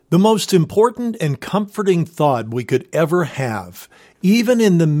The most important and comforting thought we could ever have, even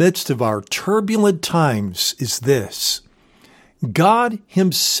in the midst of our turbulent times, is this: God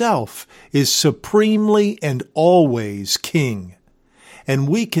Himself is supremely and always King, and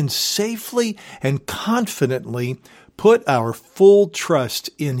we can safely and confidently put our full trust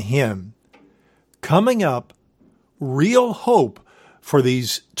in Him. Coming up, real hope for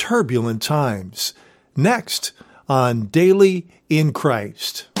these turbulent times. Next on Daily in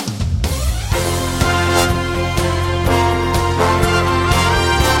Christ.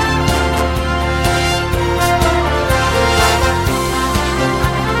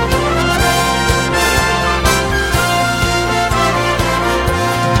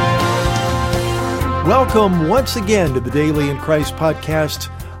 Welcome once again to the Daily in Christ podcast.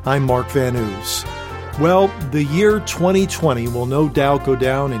 I'm Mark Van Oos. Well, the year 2020 will no doubt go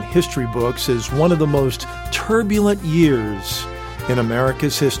down in history books as one of the most turbulent years in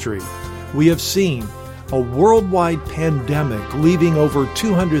America's history. We have seen a worldwide pandemic leaving over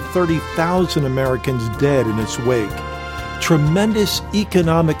 230,000 Americans dead in its wake, tremendous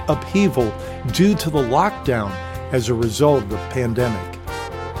economic upheaval due to the lockdown as a result of the pandemic,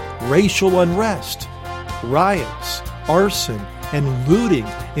 racial unrest, riots, arson, and looting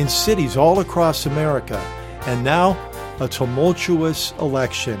in cities all across America, and now a tumultuous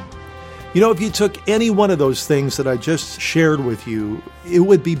election. You know, if you took any one of those things that I just shared with you, it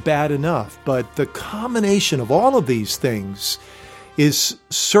would be bad enough. But the combination of all of these things is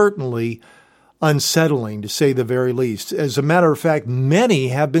certainly unsettling, to say the very least. As a matter of fact, many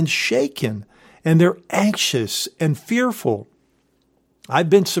have been shaken, and they're anxious and fearful. I've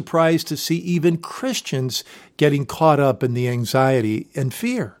been surprised to see even Christians getting caught up in the anxiety and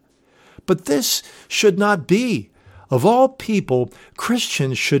fear. But this should not be. Of all people,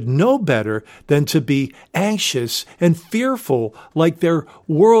 Christians should know better than to be anxious and fearful like their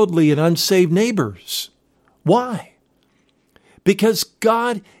worldly and unsaved neighbors. Why? Because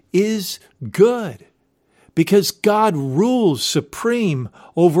God is good. Because God rules supreme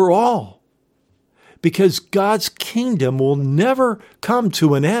over all. Because God's kingdom will never come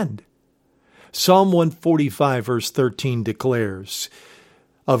to an end. Psalm 145 verse 13 declares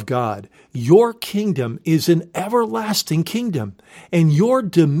of God, "Your kingdom is an everlasting kingdom, and your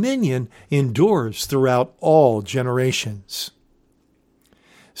dominion endures throughout all generations."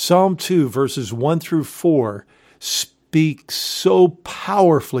 Psalm 2 verses 1 through 4 speak so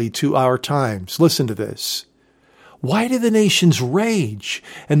powerfully to our times. Listen to this. "Why do the nations rage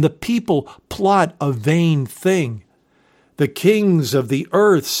and the people plot a vain thing? The kings of the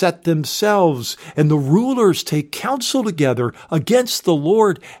earth set themselves, and the rulers take counsel together against the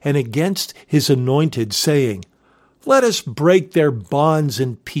Lord and against His anointed, saying, 'Let us break their bonds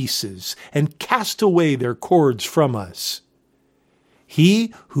in pieces and cast away their cords from us.'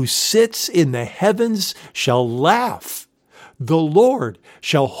 He who sits in the heavens shall laugh. The Lord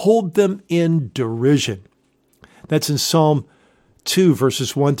shall hold them in derision." That's in Psalm 2,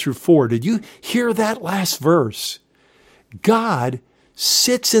 verses 1 through 4. Did you hear that last verse? God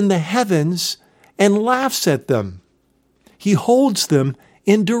sits in the heavens and laughs at them. He holds them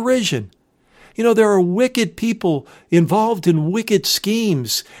in derision. You know, there are wicked people involved in wicked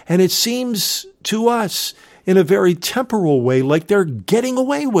schemes, and it seems to us in a very temporal way like they're getting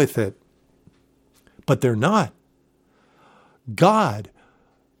away with it. But they're not. God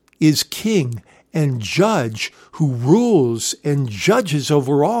is king and judge who rules and judges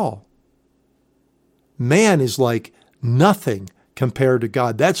over all. Man is like nothing compared to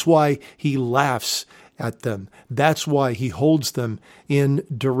God. That's why He laughs at them. That's why He holds them in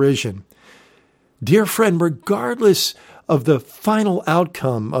derision. Dear friend, regardless of the final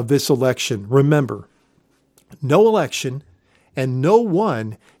outcome of this election, remember, no election and no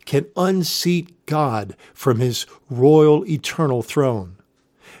one can unseat God from His royal eternal throne.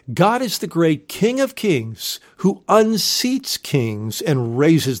 God is the great King of kings who unseats kings and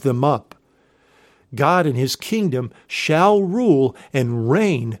raises them up. God and His kingdom shall rule and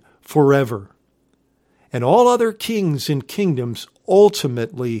reign forever. And all other kings and kingdoms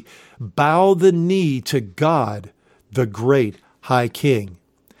ultimately bow the knee to God, the great High King.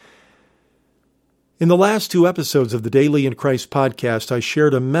 In the last two episodes of the Daily in Christ podcast, I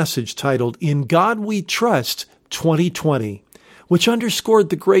shared a message titled, "In God We Trust 2020." which underscored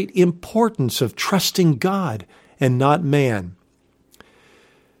the great importance of trusting God and not man.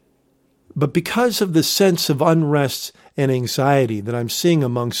 But because of the sense of unrest and anxiety that I'm seeing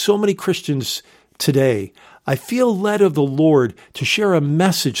among so many Christians today, I feel led of the Lord to share a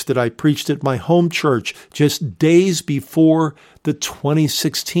message that I preached at my home church just days before the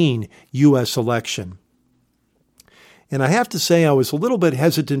 2016 U.S. election. And I have to say, I was a little bit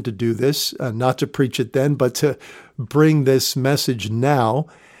hesitant to do this, not to preach it then, but to bring this message now,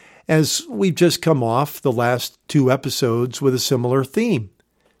 as we've just come off the last 2 episodes with a similar theme.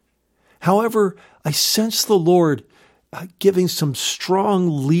 However, I sense the Lord giving some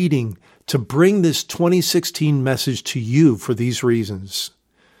strong leading to bring this 2016 message to you for these reasons.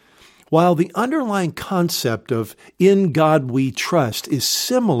 While the underlying concept of "in God we trust" is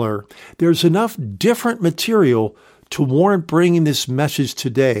similar, there's enough different material to warrant bringing this message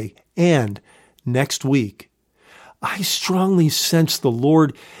today and next week. I strongly sense the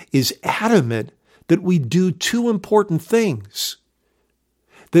Lord is adamant that we do 2 important things: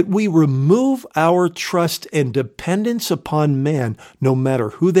 that we remove our trust and dependence upon man, no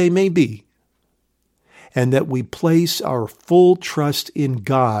matter who they may be, and that we place our full trust in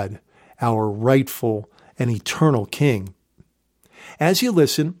God, our rightful and eternal King. As you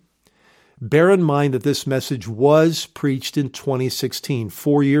listen, bear in mind that this message was preached in 2016,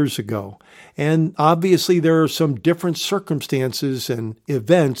 4 years ago, and obviously there are some different circumstances and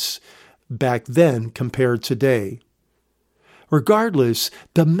events back then compared to today. Regardless,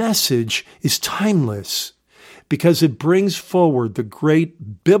 the message is timeless because it brings forward the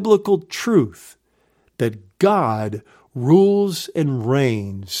great biblical truth that God rules and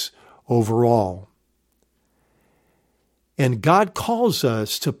reigns over all. And God calls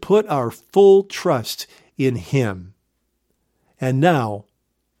us to put our full trust in Him. And now,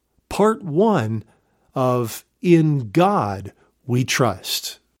 part 1 of "In God We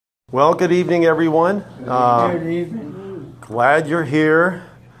Trust." Well, good evening, everyone. Good evening. Glad you're here.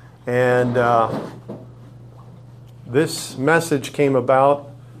 And this message came about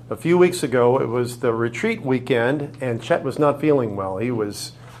a few weeks ago. It was the retreat weekend, and Chet was not feeling well. He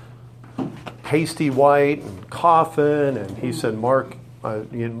was pasty white and coughing, and he said, "Mark,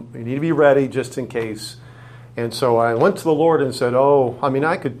 you need to be ready just in case." And so I went to the Lord and said,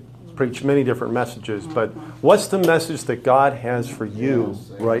 I could preach many different messages, but what's the message that God has for you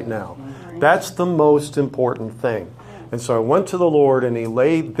right now? That's the most important thing. And so I went to the Lord, and He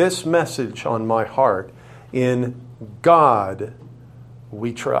laid this message on my heart: "In God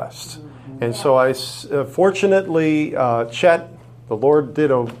we trust." And so fortunately, Chet, the Lord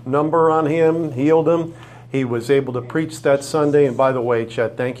did a number on him, healed him. He was able to preach that Sunday. And by the way,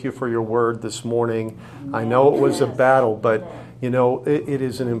 Chet, thank you for your word this morning. I know it was a battle, but it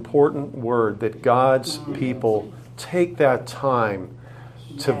is an important word that God's people take that time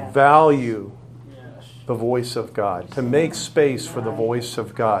to value the voice of God, to make space for the voice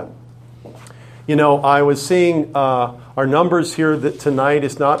of God. I was seeing our numbers here that tonight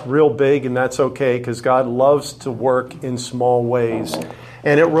is not real big, and that's okay because God loves to work in small ways.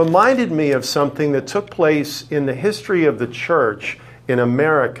 And it reminded me of something that took place in the history of the church in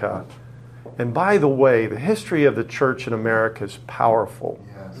America. And by the way, the history of the church in America is powerful.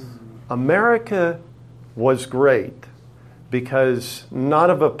 Yes. America was great because not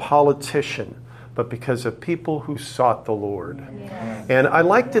of a politician, but because of people who sought the Lord. Yes. And I'd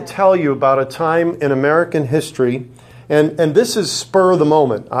like to tell you about a time in American history, and this is spur of the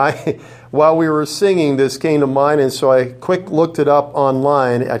moment. While we were singing, this came to mind, and so I quick looked it up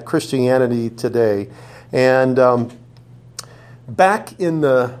online at Christianity Today. And back in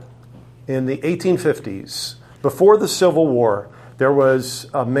the 1850s, before the Civil War, there was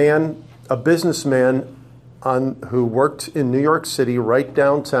a businessman who worked in New York City, right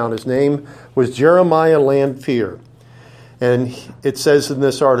downtown. His name was Jeremiah Lanphier. And it says in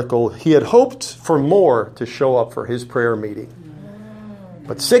this article, he had hoped for more to show up for his prayer meeting.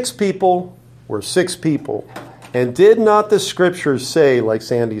 But 6 people were 6 people. And did not the scriptures say, like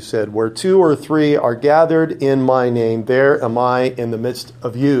Sandy said, "Where 2 or 3 are gathered in my name, there am I in the midst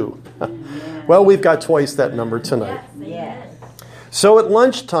of you." Well, we've got twice that number tonight. Yes. So at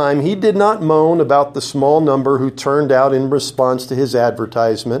lunchtime, he did not moan about the small number who turned out in response to his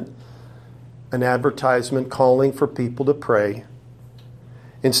advertisement, an advertisement calling for people to pray.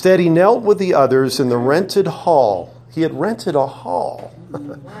 Instead, he knelt with the others in the rented hall. He had rented a hall,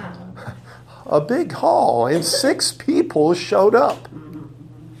 a big hall, and 6 people showed up.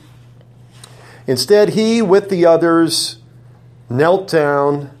 Instead, he, with the others, knelt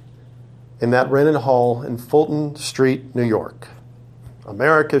down in that rented hall in Fulton Street, New York.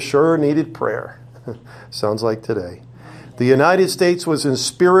 America sure needed prayer. Sounds like today. The United States was in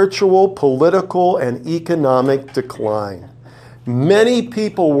spiritual, political, and economic decline. Many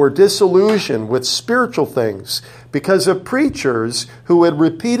people were disillusioned with spiritual things because of preachers who had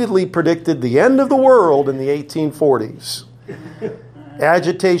repeatedly predicted the end of the world in the 1840s.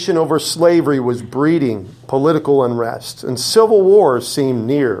 Agitation over slavery was breeding political unrest, and civil war seemed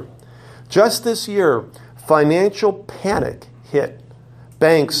near. Just this year, financial panic hit.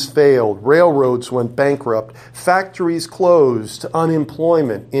 Banks failed, railroads went bankrupt, factories closed,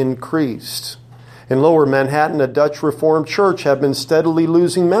 unemployment increased. In Lower Manhattan, a Dutch Reformed church had been steadily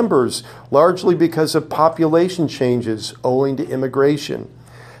losing members, largely because of population changes owing to immigration.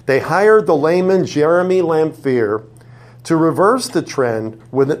 They hired the layman Jeremy Lamphere to reverse the trend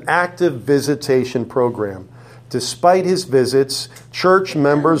with an active visitation program. Despite his visits, church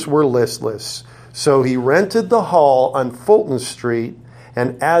members were listless, so he rented the hall on Fulton Street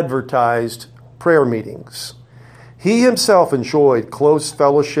and advertised prayer meetings. He himself enjoyed close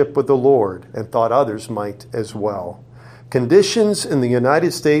fellowship with the Lord and thought others might as well. Conditions in the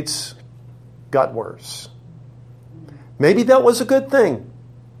United States got worse. Maybe that was a good thing.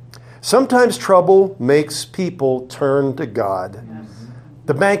 Sometimes trouble makes people turn to God.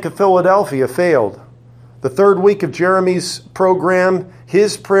 The Bank of Philadelphia failed. The third week of Jeremy's program,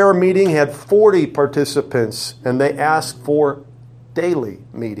 his prayer meeting had 40 participants, and they asked for daily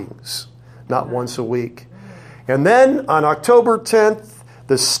meetings, not once a week. And then on October 10th,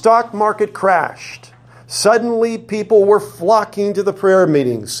 the stock market crashed. Suddenly, people were flocking to the prayer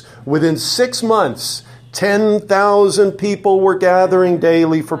meetings. Within 6 months, 10,000 people were gathering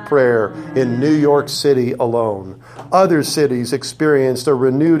daily for prayer in New York City alone. Other cities experienced a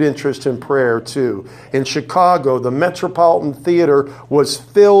renewed interest in prayer too. In Chicago, the Metropolitan Theater was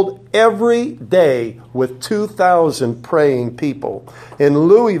filled every day with 2,000 praying people. In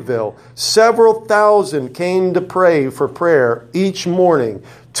Louisville, several thousand came to pray for prayer each morning.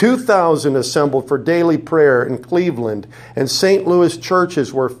 2,000 assembled for daily prayer in Cleveland, and St. Louis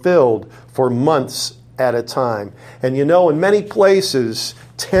churches were filled for months at a time. And you know, in many places,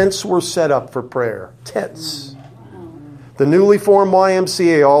 tents were set up for prayer. Tents. The newly formed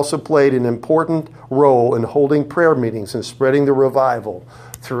YMCA also played an important role in holding prayer meetings and spreading the revival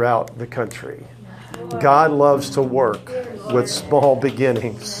throughout the country. God loves to work with small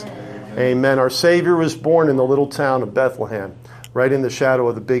beginnings. Amen. Our Savior was born in the little town of Bethlehem, right in the shadow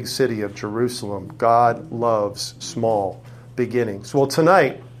of the big city of Jerusalem. God loves small beginnings. Well,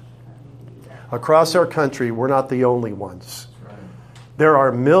 tonight, across our country, we're not the only ones. There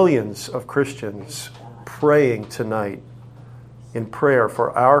are millions of Christians praying tonight in prayer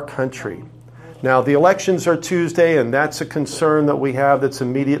for our country. Now, the elections are Tuesday, and that's a concern that we have that's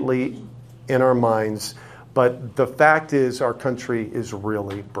immediately in our minds. But the fact is, our country is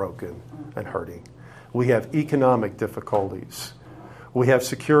really broken and hurting. We have economic difficulties. We have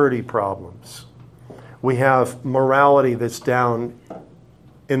security problems. We have morality that's down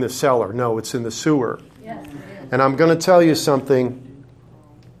in the cellar. No, it's in the sewer. Yes, and I'm going to tell you something.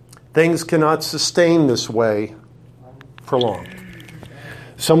 Things cannot sustain this way for long.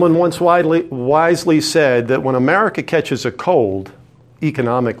 Someone once wisely said that when America catches a cold,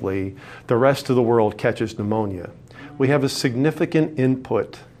 economically, the rest of the world catches pneumonia. We have a significant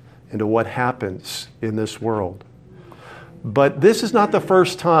input into what happens in this world. But this is not the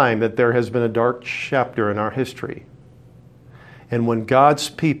first time that there has been a dark chapter in our history. And when God's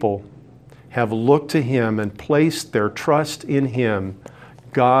people have looked to Him and placed their trust in Him,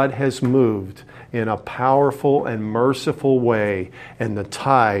 God has moved in a powerful and merciful way, and the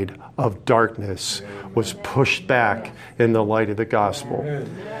tide of darkness was pushed back in the light of the gospel.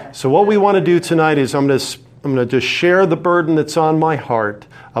 So what we want to do tonight is I'm going to just share the burden that's on my heart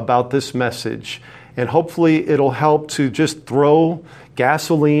about this message, and hopefully it'll help to just throw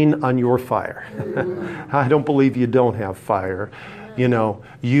gasoline on your fire. I don't believe you don't have fire. You know,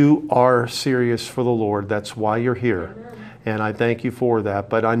 you are serious for the Lord. That's why you're here. And I thank you for that.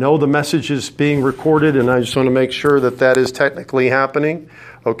 But I know the message is being recorded, and I just want to make sure that that is technically happening.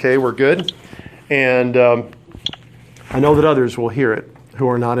 Okay, we're good. And I know that others will hear it who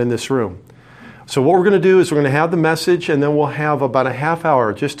are not in this room. So what we're going to do is we're going to have the message, and then we'll have about a half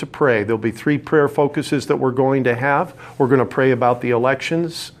hour just to pray. There'll be 3 prayer focuses that we're going to have. We're going to pray about the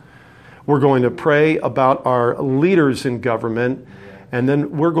elections. We're going to pray about our leaders in government. And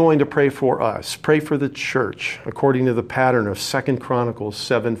then we're going to pray for us. Pray for the church, according to the pattern of 2 Chronicles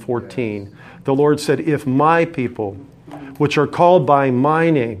 7:14. The Lord said, if my people, which are called by my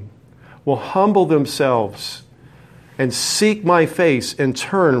name, will humble themselves and seek my face and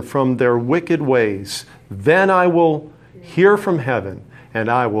turn from their wicked ways, then I will hear from heaven and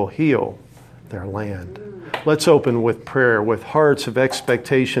I will heal their land. Let's open with prayer, with hearts of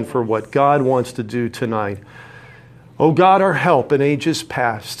expectation for what God wants to do tonight. Oh God, our help in ages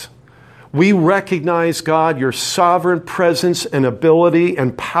past. We recognize, God, your sovereign presence and ability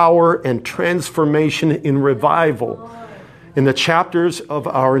and power and transformation in revival in the chapters of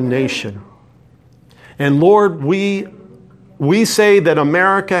our nation. And Lord, we say that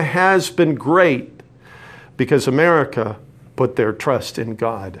America has been great, because America put their trust in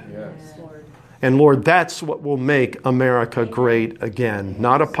God. Yes. And Lord, that's what will make America great again.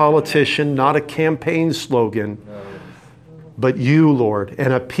 Not a politician, not a campaign slogan, but you, Lord,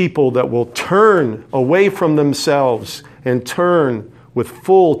 and a people that will turn away from themselves and turn with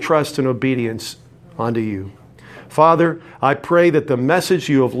full trust and obedience unto you. Father, I pray that the message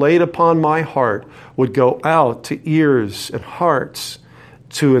you have laid upon my heart would go out to ears and hearts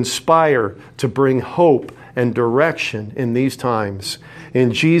to inspire, to bring hope and direction in these times.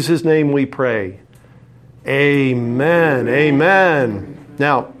 In Jesus' name we pray. Amen. Amen.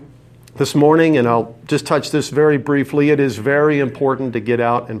 Now, this morning, and I'll just touch this very briefly, it is very important to get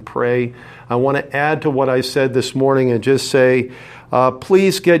out and pray. I want to add to what I said this morning and just say,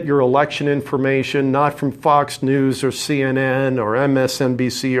 please get your election information, not from Fox News or CNN or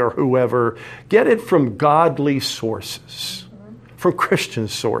MSNBC or whoever. Get it from godly sources, from Christian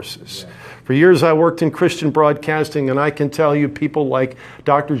sources. For years I worked in Christian broadcasting, and I can tell you people like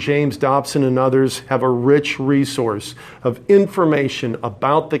Dr. James Dobson and others have a rich resource of information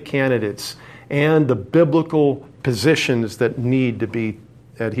about the candidates and the biblical positions that need to be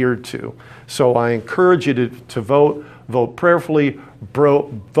adhered to. So I encourage you to vote prayerfully,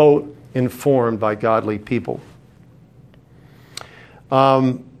 vote informed by godly people.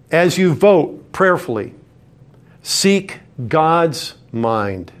 As you vote prayerfully, seek God's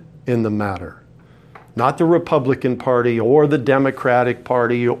mind in the matter. Not the Republican Party or the Democratic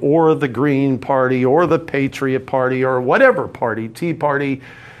Party or the Green Party or the Patriot Party or whatever party, Tea Party.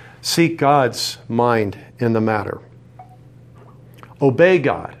 Seek God's mind in the matter. Obey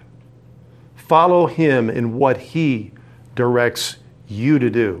God. Follow Him in what He directs you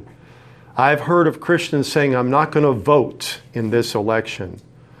to do. I've heard of Christians saying, I'm not going to vote in this election.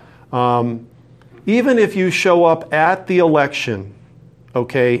 Even if you show up at the election,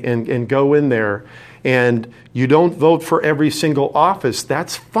 okay, and go in there, and you don't vote for every single office,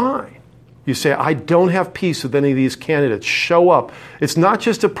 that's fine. You say, I don't have peace with any of these candidates. Show up. It's not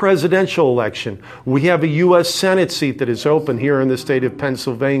just a presidential election. We have a U.S. Senate seat that is open here in the state of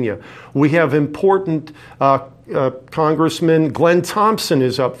Pennsylvania. We have important Congressman Glenn Thompson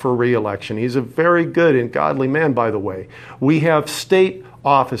is up for re-election. He's a very good and godly man, by the way. We have state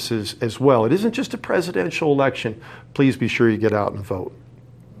offices as well. It isn't just a presidential election. Please be sure you get out and vote.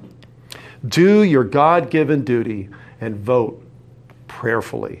 Do your God-given duty and vote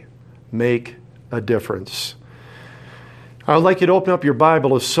prayerfully. Make a difference. I would like you to open up your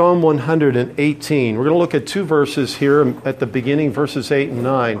Bible to Psalm 118. We're going to look at two verses here at the beginning, verses 8 and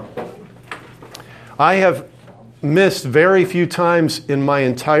 9. I have missed very few times in my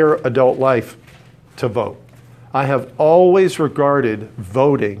entire adult life to vote. I have always regarded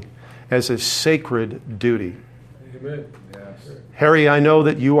voting as a sacred duty. Amen. Yes. Harry, I know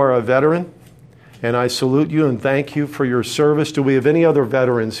that you are a veteran, and I salute you and thank you for your service. Do we have any other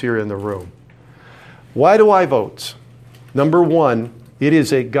veterans here in the room? Why do I vote? Number one, it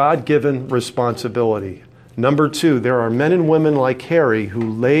is a God-given responsibility. Number two, there are men and women like Harry who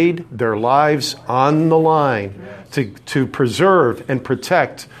laid their lives on the line to preserve and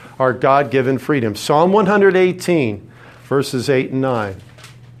protect our God-given freedom. Psalm 118, verses 8 and 9.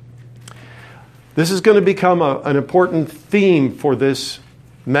 This is going to become an important theme for this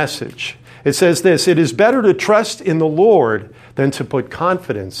message. It says this, it is better to trust in the Lord than to put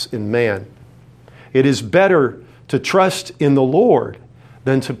confidence in man. It is better to trust in the Lord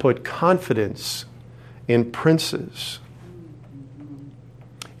than to put confidence in princes.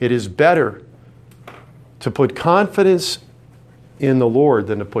 It is better to put confidence in the Lord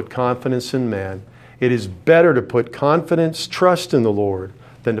than to put confidence in man. It is better to put confidence, trust in the Lord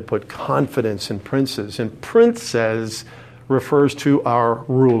than to put confidence in princes. And princes refers to our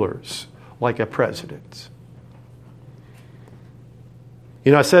rulers, like a president.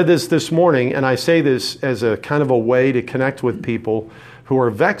 You know, I said this morning, and I say this as a kind of a way to connect with people who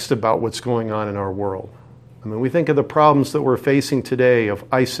are vexed about what's going on in our world. I mean, we think of the problems that we're facing today of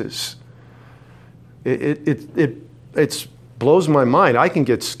ISIS. It blows my mind. I can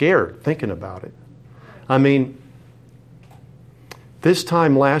get scared thinking about it. I mean, this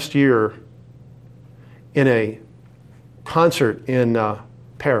time last year in a concert in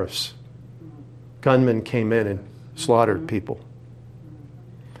Paris, gunmen came in and slaughtered people.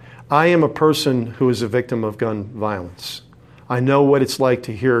 I am a person who is a victim of gun violence. I know what it's like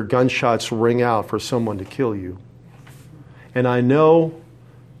to hear gunshots ring out for someone to kill you. And I know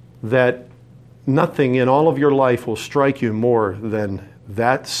that nothing in all of your life will strike you more than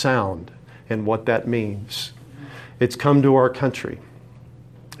that sound and what that means. It's come to our country.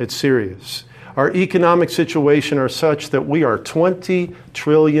 It's serious. Our economic situation are such that we are $20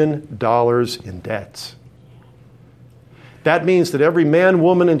 trillion in debt. That means that every man,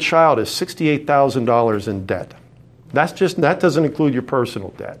 woman, and child is $68,000 in debt. That doesn't include your personal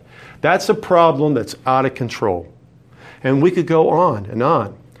debt. That's a problem that's out of control. And we could go on and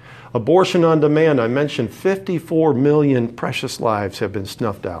on. Abortion on demand, I mentioned 54 million precious lives have been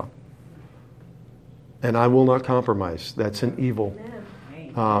snuffed out. And I will not compromise. That's an evil.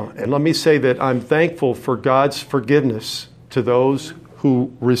 And let me say that I'm thankful for God's forgiveness to those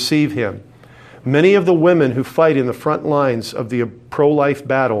who receive Him. Many of the women who fight in the front lines of the pro-life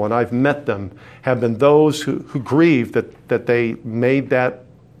battle, and I've met them, have been those who grieve that they made that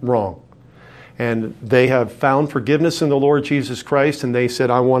wrong. And they have found forgiveness in the Lord Jesus Christ, and they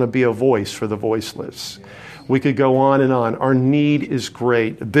said, I want to be a voice for the voiceless. We could go on and on. Our need is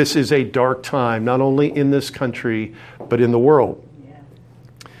great. This is a dark time, not only in this country, but in the world.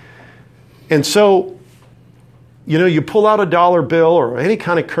 And so, you pull out a dollar bill or any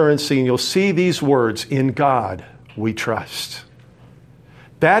kind of currency, and you'll see these words, in God we trust.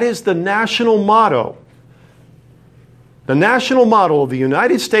 That is the national motto. The national motto of the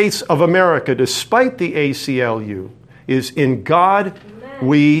United States of America, despite the ACLU, is in God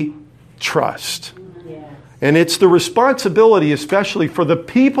we trust. Yes. And it's the responsibility, especially for the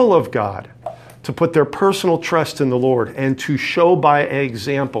people of God, to put their personal trust in the Lord and to show by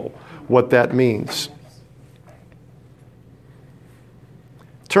example what that means.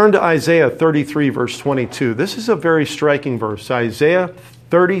 Turn to Isaiah 33, verse 22. This is a very striking verse. Isaiah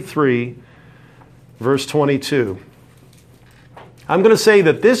 33, verse 22. I'm going to say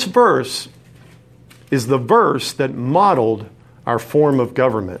that this verse is the verse that modeled our form of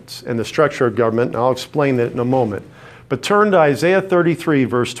government and the structure of government, and I'll explain that in a moment. But turn to Isaiah 33,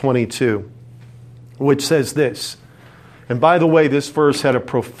 verse 22, which says this. And by the way, this verse had a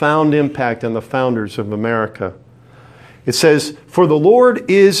profound impact on the founders of America. It says, for the Lord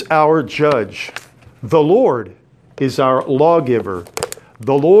is our judge. The Lord is our lawgiver.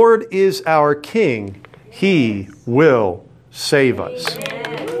 The Lord is our king. He will save us.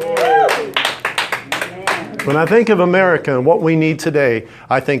 When I think of America and what we need today,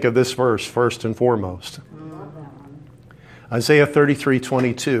 I think of this verse first and foremost. Isaiah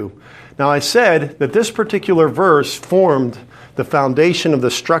 33:22. Now I said that this particular verse formed the foundation of the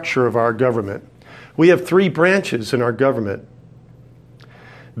structure of our government. We have three branches in our government.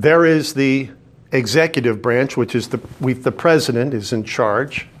 There is the executive branch, which is the president is in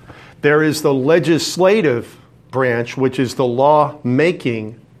charge. There is the legislative branch, which is the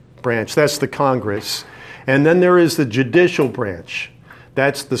law-making branch. That's the Congress. And then there is the judicial branch.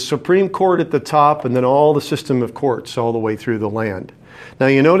 That's the Supreme Court at the top, and then all the system of courts all the way through the land. Now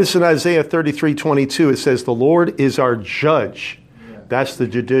you notice in Isaiah 33:22, it says, the Lord is our judge. That's the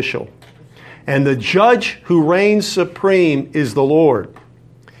judicial. And the judge who reigns supreme is the Lord.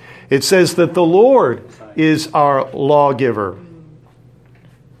 It says that the Lord is our lawgiver.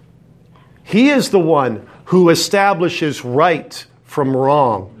 He is the one who establishes right from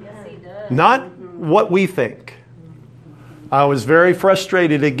wrong. Yes, He does. Not what we think. I was very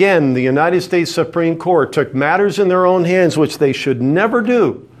frustrated. Again, the United States Supreme Court took matters in their own hands, which they should never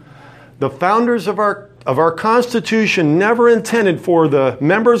do. The founders of our Constitution never intended for the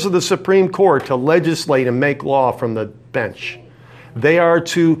members of the Supreme Court to legislate and make law from the bench. They are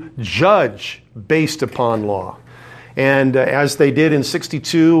to judge based upon law. And as they did in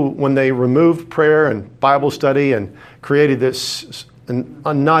 62 when they removed prayer and Bible study and created this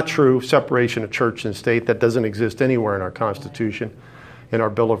a not true separation of church and state that doesn't exist anywhere in our Constitution, in our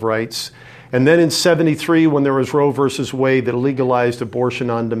Bill of Rights. And then in 73 when there was Roe versus Wade that legalized abortion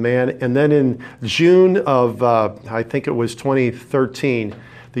on demand. And then in June of, I think it was 2013,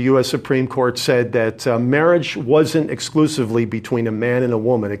 the U.S. Supreme Court said that marriage wasn't exclusively between a man and a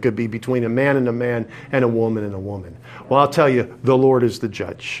woman. It could be between a man and a woman and a woman. Well, I'll tell you, the Lord is the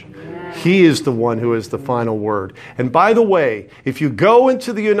judge. He is the one who has the final word. And by the way, if you go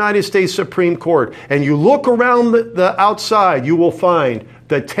into the United States Supreme Court and you look around the outside, you will find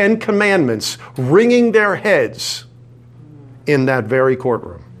the 10 Commandments ringing their heads in that very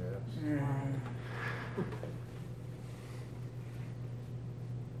courtroom.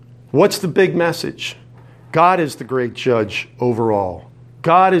 What's the big message? God is the great judge over all.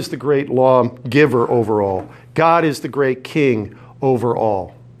 God is the great lawgiver over all. God is the great king over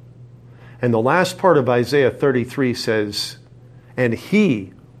all. And the last part of Isaiah 33 says, and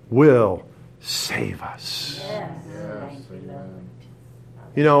He will save us. Yes.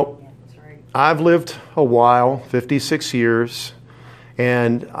 You know, I've lived a while, 56 years,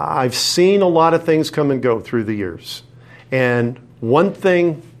 and I've seen a lot of things come and go through the years. And one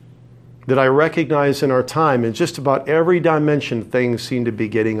thing that I recognize in our time, in just about every dimension, things seem to be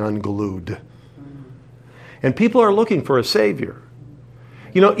getting unglued. And people are looking for a Savior.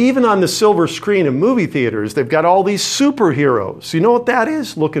 You know, even on the silver screen in movie theaters, they've got all these superheroes. You know what that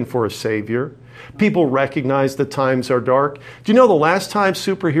is? Looking for a Savior. People recognize the times are dark. Do you know the last time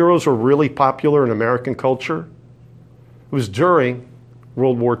superheroes were really popular in American culture? It was during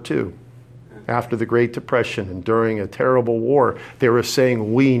World War II, after the Great Depression and during a terrible war. They were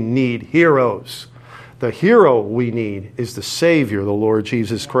saying, we need heroes. The hero we need is the Savior, the Lord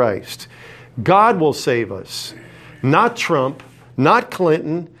Jesus Christ. God will save us, not Trump, not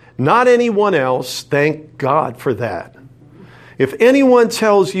Clinton, not anyone else. Thank God for that. If anyone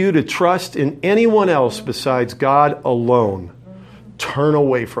tells you to trust in anyone else besides God alone, turn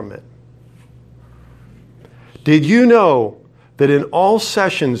away from it. Did you know that in all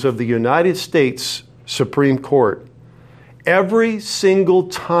sessions of the United States Supreme Court, every single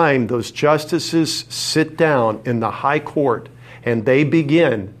time those justices sit down in the high court and they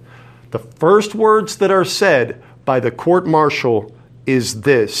begin, the first words that are said by the court martial is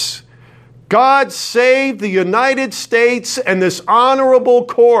this: God save the United States and this honorable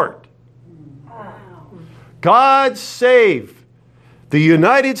court. God save the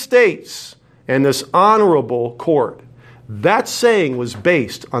United States and this honorable court. That saying was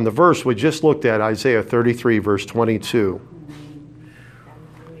based on the verse we just looked at, Isaiah 33, verse 22.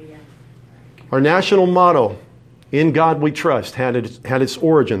 Our national motto, In God We Trust, had its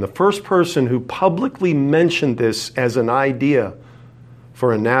origin. The first person who publicly mentioned this as an idea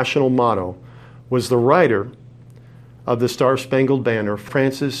for a national motto was the writer of the Star-Spangled Banner,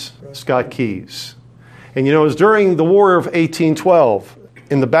 Francis Scott Keyes. And you know, it was during the War of 1812,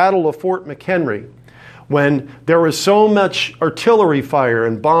 in the Battle of Fort McHenry, when there was so much artillery fire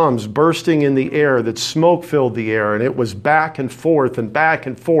and bombs bursting in the air that smoke filled the air, and it was back and forth and back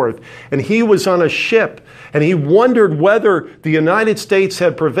and forth. And he was on a ship, and he wondered whether the United States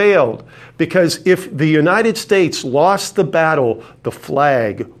had prevailed, because if the United States lost the battle, the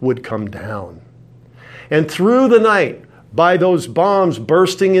flag would come down. And through the night, by those bombs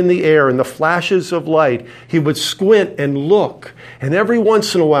bursting in the air and the flashes of light, he would squint and look. And every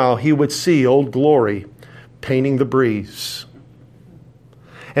once in a while, he would see Old Glory painting the breeze.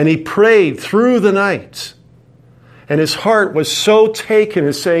 And he prayed through the night. And his heart was so taken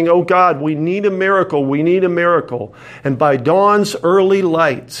as saying, oh God, we need a miracle, we need a miracle. And by dawn's early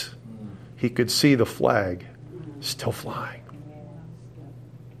light, he could see the flag still flying.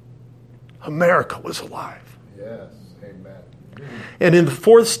 America was alive. Yes, amen. And in the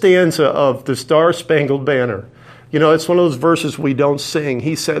fourth stanza of the Star-Spangled Banner, you know, it's one of those verses we don't sing.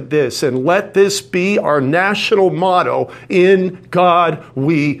 He said this, and let this be our national motto, in God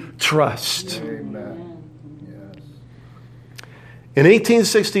we trust. Amen. Yes. In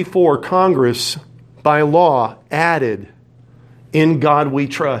 1864, Congress, by law, added, in God we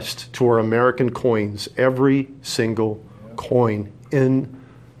trust, to our American coins, every single coin in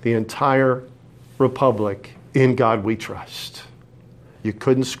the entire republic, in God we trust. You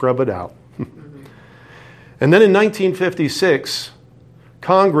couldn't scrub it out. And then in 1956,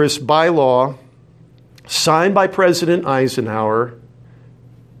 Congress, by law, signed by President Eisenhower,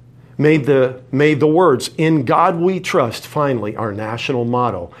 made the words, in God we trust, finally, our national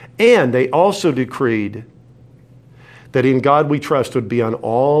motto. And they also decreed that in God we trust would be on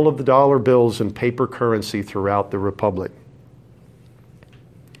all of the dollar bills and paper currency throughout the republic.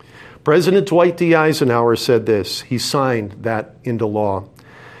 President Dwight D. Eisenhower said this. He signed that into law.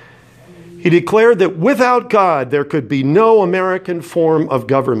 He declared that without God, there could be no American form of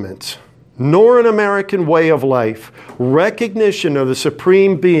government, nor an American way of life. Recognition of the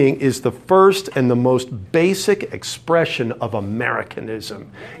Supreme Being is the first and the most basic expression of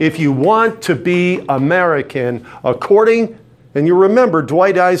Americanism. If you want to be American, and you remember,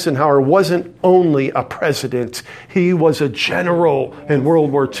 Dwight Eisenhower wasn't only a president, he was a general in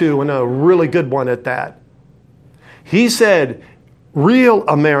World War II, and a really good one at that. He said, real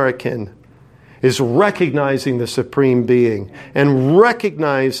American is recognizing the Supreme Being and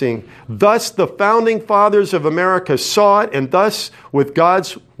recognizing, thus the founding fathers of America saw it, and thus with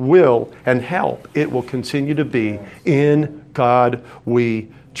God's will and help, it will continue to be in God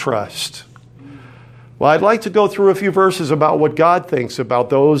we trust. Well, I'd like to go through a few verses about what God thinks about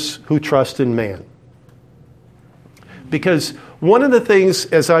those who trust in man. Because one of the things,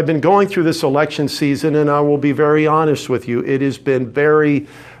 as I've been going through this election season, and I will be very honest with you, it has been very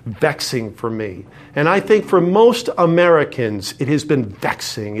vexing for me. And I think for most Americans, it has been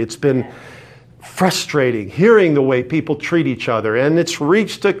vexing. It's been frustrating hearing the way people treat each other. And it's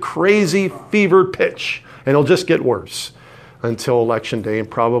reached a crazy fevered pitch. And it'll just get worse until Election Day and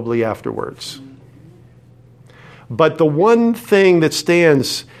probably afterwards. But the one thing that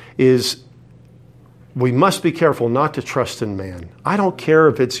stands is we must be careful not to trust in man. I don't care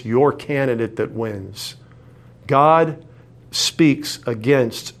if it's your candidate that wins. God speaks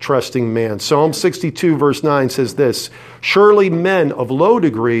against trusting man. Psalm 62 verse 9 says this, surely men of low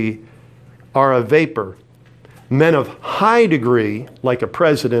degree are a vapor. Men of high degree, like a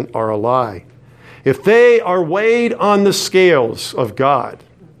president, are a lie. If they are weighed on the scales of God,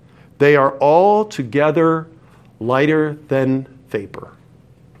 they are altogether lighter than vapor.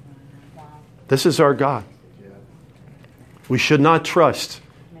 This is our God. We should not trust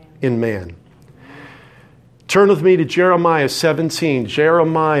in man. Turn with me to Jeremiah 17.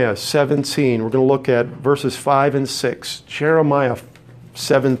 Jeremiah 17. We're going to look at verses 5 and 6. Jeremiah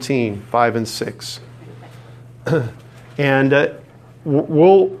 17, 5 and 6. And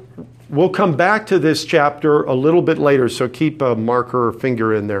we'll come back to this chapter a little bit later, so keep a marker or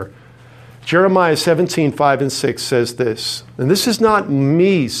finger in there. Jeremiah 17, 5 and 6 says this, and this is not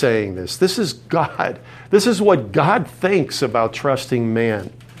me saying this. This is God. This is what God thinks about trusting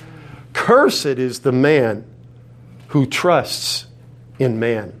man. Cursed is the man who trusts in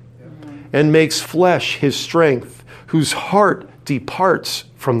man and makes flesh his strength, whose heart departs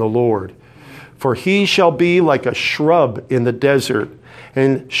from the Lord. For he shall be like a shrub in the desert,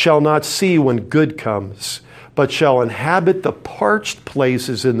 and shall not see when good comes, but shall inhabit the parched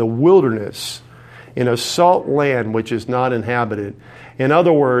places in the wilderness, in a salt land which is not inhabited. In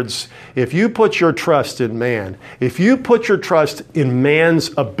other words, if you put your trust in man, if you put your trust in man's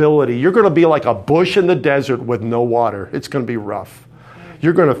ability, you're going to be like a bush in the desert with no water. It's going to be rough.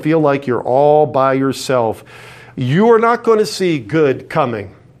 You're going to feel like you're all by yourself. You are not going to see good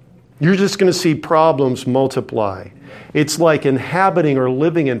coming. You're just going to see problems multiply. It's like inhabiting or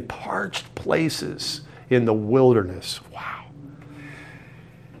living in parched places in the wilderness. Wow.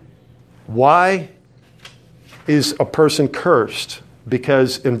 Why is a person cursed?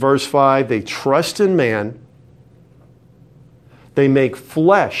 Because in verse 5, they trust in man. They make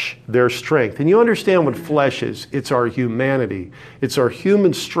flesh their strength. And you understand what flesh is. It's our humanity. It's our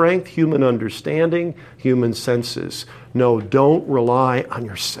human strength, human understanding, human senses. No, don't rely on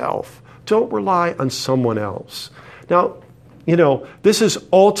yourself. Don't rely on someone else. Now, this is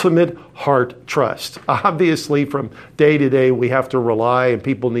ultimate heart trust. Obviously, from day to day, we have to rely and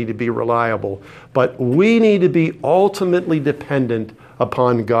people need to be reliable. But we need to be ultimately dependent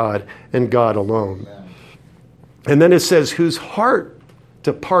upon God and God alone. And then it says, whose heart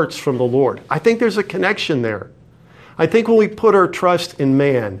departs from the Lord. I think there's a connection there. I think when we put our trust in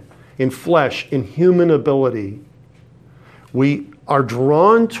man, in flesh, in human ability, we are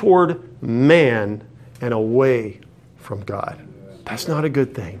drawn toward man and away from God. That's not a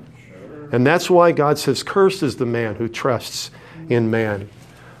good thing. And that's why God says, cursed is the man who trusts in man.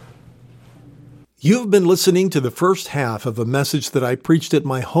 You've been listening to the first half of a message that I preached at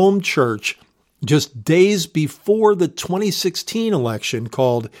my home church just days before the 2016 election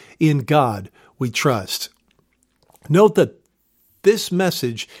called In God We Trust. Note that this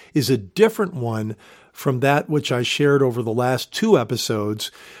message is a different one from that which I shared over the last 2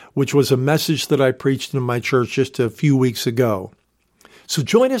 episodes, which was a message that I preached in my church just a few weeks ago. So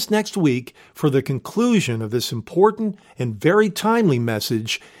join us next week for the conclusion of this important and very timely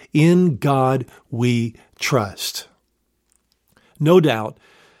message, In God We Trust. No doubt,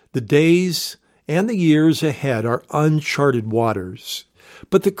 the days and the years ahead are uncharted waters,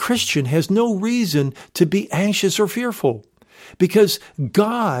 but the Christian has no reason to be anxious or fearful, because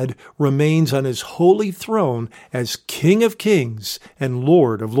God remains on his holy throne as King of Kings and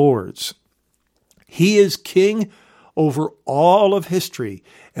Lord of Lords. He is King over all of history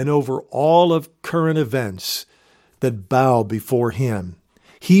and over all of current events that bow before him.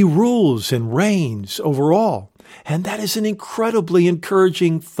 He rules and reigns over all, and that is an incredibly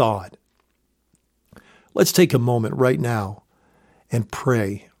encouraging thought. Let's take a moment right now and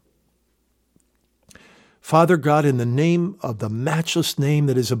pray. Father God, in the name of the matchless name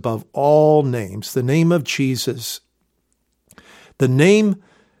that is above all names, the name of Jesus, the name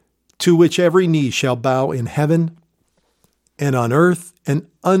to which every knee shall bow in heaven and on earth and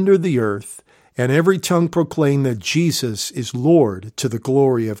under the earth, and every tongue proclaim that Jesus is Lord to the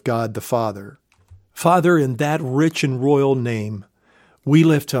glory of God the Father. Father, in that rich and royal name, we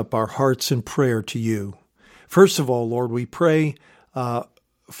lift up our hearts in prayer to you. First of all, Lord, we pray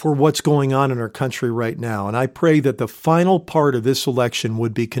for what's going on in our country right now. And I pray that the final part of this election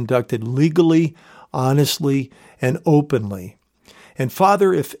would be conducted legally, honestly, and openly. And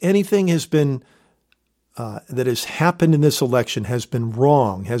Father, if anything has been that has happened in this election has been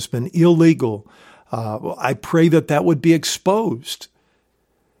wrong, has been illegal, I pray that that would be exposed.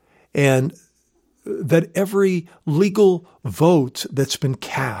 And that every legal vote that's been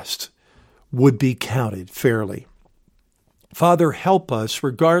cast would be counted fairly. Father, help us,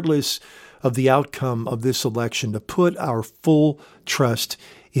 regardless of the outcome of this election, to put our full trust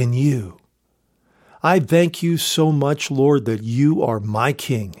in you. I thank you so much, Lord, that you are my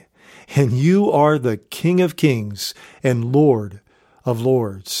King, and you are the King of kings and Lord of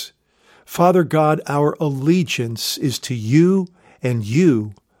lords. Father God, our allegiance is to you and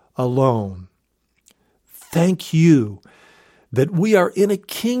you alone. Thank you that we are in a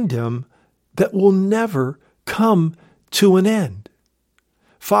kingdom that will never come to an end.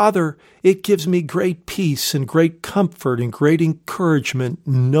 Father, it gives me great peace and great comfort and great encouragement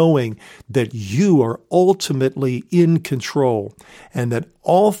knowing that you are ultimately in control and that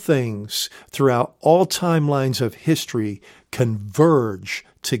all things throughout all timelines of history converge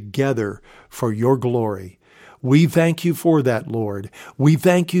together for your glory. We thank you for that, Lord. We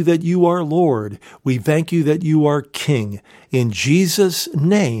thank you that you are Lord. We thank you that you are King. In Jesus'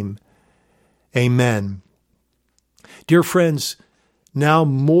 name, amen. Dear friends, now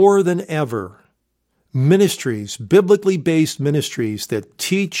more than ever, ministries, biblically based ministries that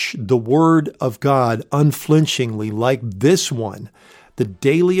teach the Word of God unflinchingly like this one, the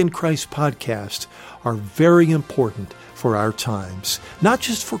Daily in Christ podcast, are very important for our times. Not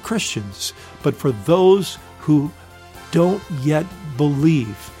just for Christians, but for those who don't yet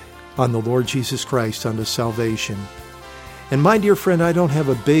believe on the Lord Jesus Christ unto salvation. And my dear friend, I don't have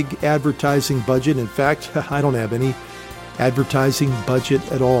a big advertising budget. In fact, I don't have any advertising budget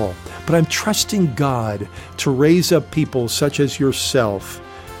at all. But I'm trusting God to raise up people such as yourself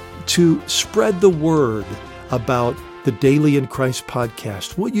to spread the word about the Daily in Christ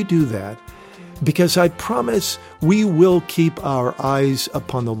podcast. Will you do that? Because I promise we will keep our eyes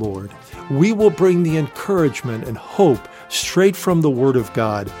upon the Lord. We will bring the encouragement and hope straight from the Word of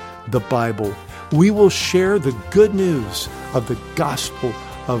God, the Bible. We will share the good news of the gospel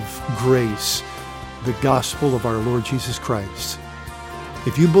of grace, the gospel of our Lord Jesus Christ.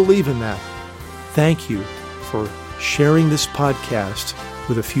 If you believe in that, thank you for sharing this podcast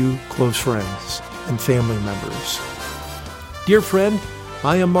with a few close friends and family members. Dear friend,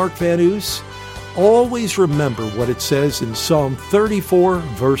 I am Mark Van Oos. Always remember what it says in Psalm 34,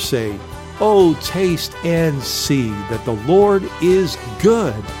 verse 8. Oh, taste and see that the Lord is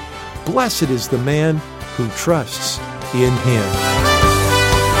good. Blessed is the man who trusts in him.